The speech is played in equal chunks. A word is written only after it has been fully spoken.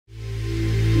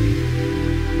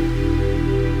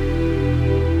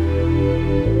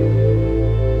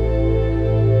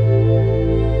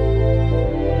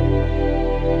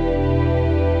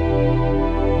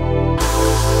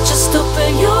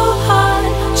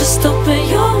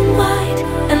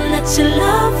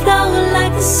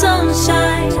the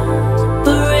sunshine,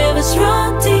 but rivers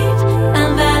run deep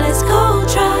and valleys go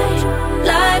dry,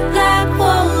 like black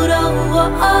water.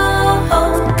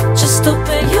 Just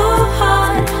open your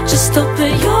heart, just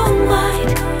open your mind,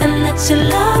 and let your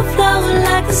love flow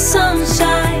like the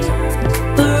sunshine,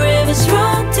 but rivers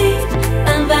run deep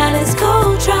and valleys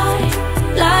go dry,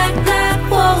 like black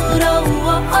water.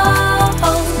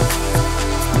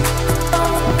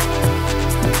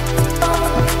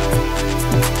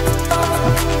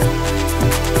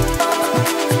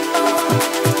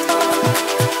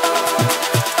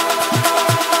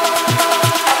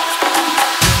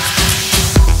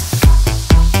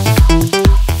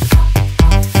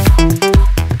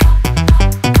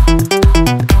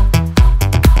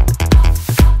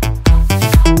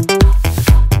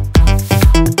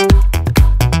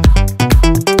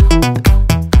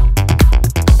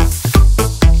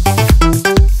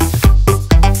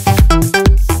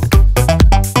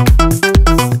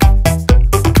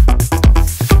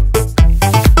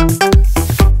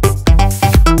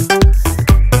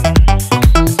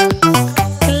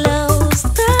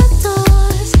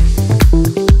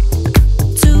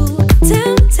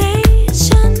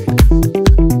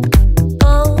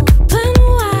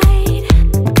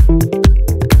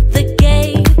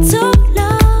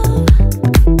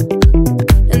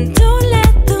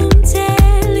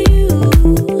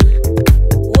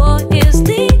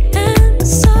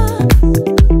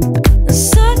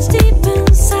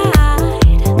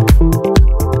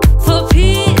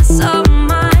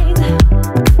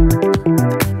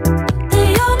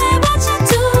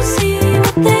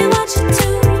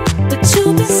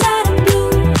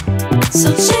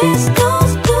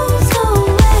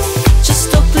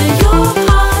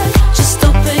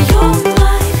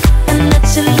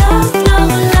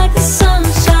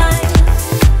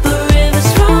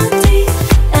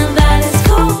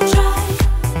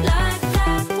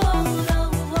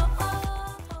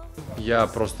 Ja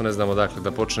prosto ne znam odakle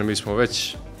da počnem, mi smo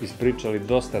već ispričali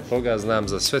dosta toga, znam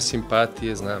za sve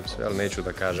simpatije, znam sve, ali neću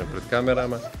da kažem pred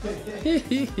kamerama.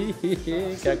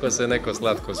 Kako se neko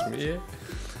slatko smije.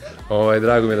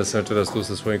 Drago mi je da sam večeras tu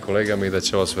sa svojim kolegama i da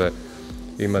će ovo sve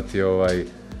imati,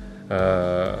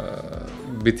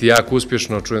 biti jako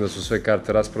uspješno. Čujem da su sve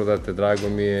karte rasprodate, drago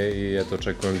mi je i eto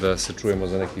očekujem da se čujemo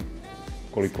za neki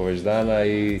koliko već dana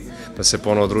i da se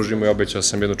ponovo družimo i obećao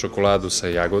sam jednu čokoladu sa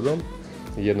jagodom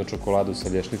i jednu čokoladu sa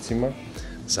lješnicima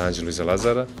za Anđelu i za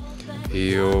Lazara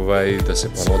i da se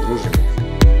ponovo družimo.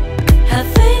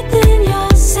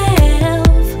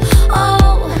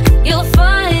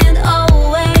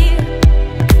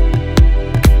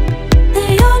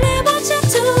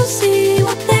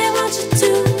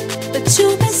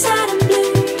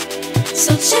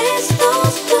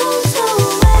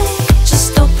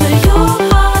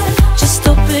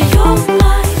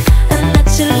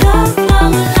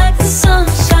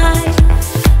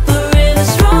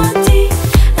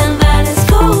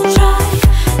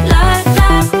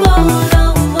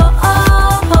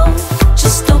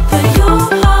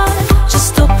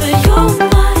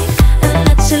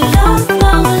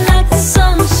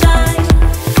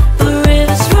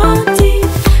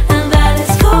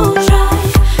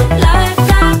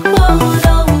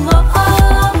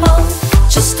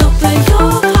 Just open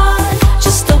your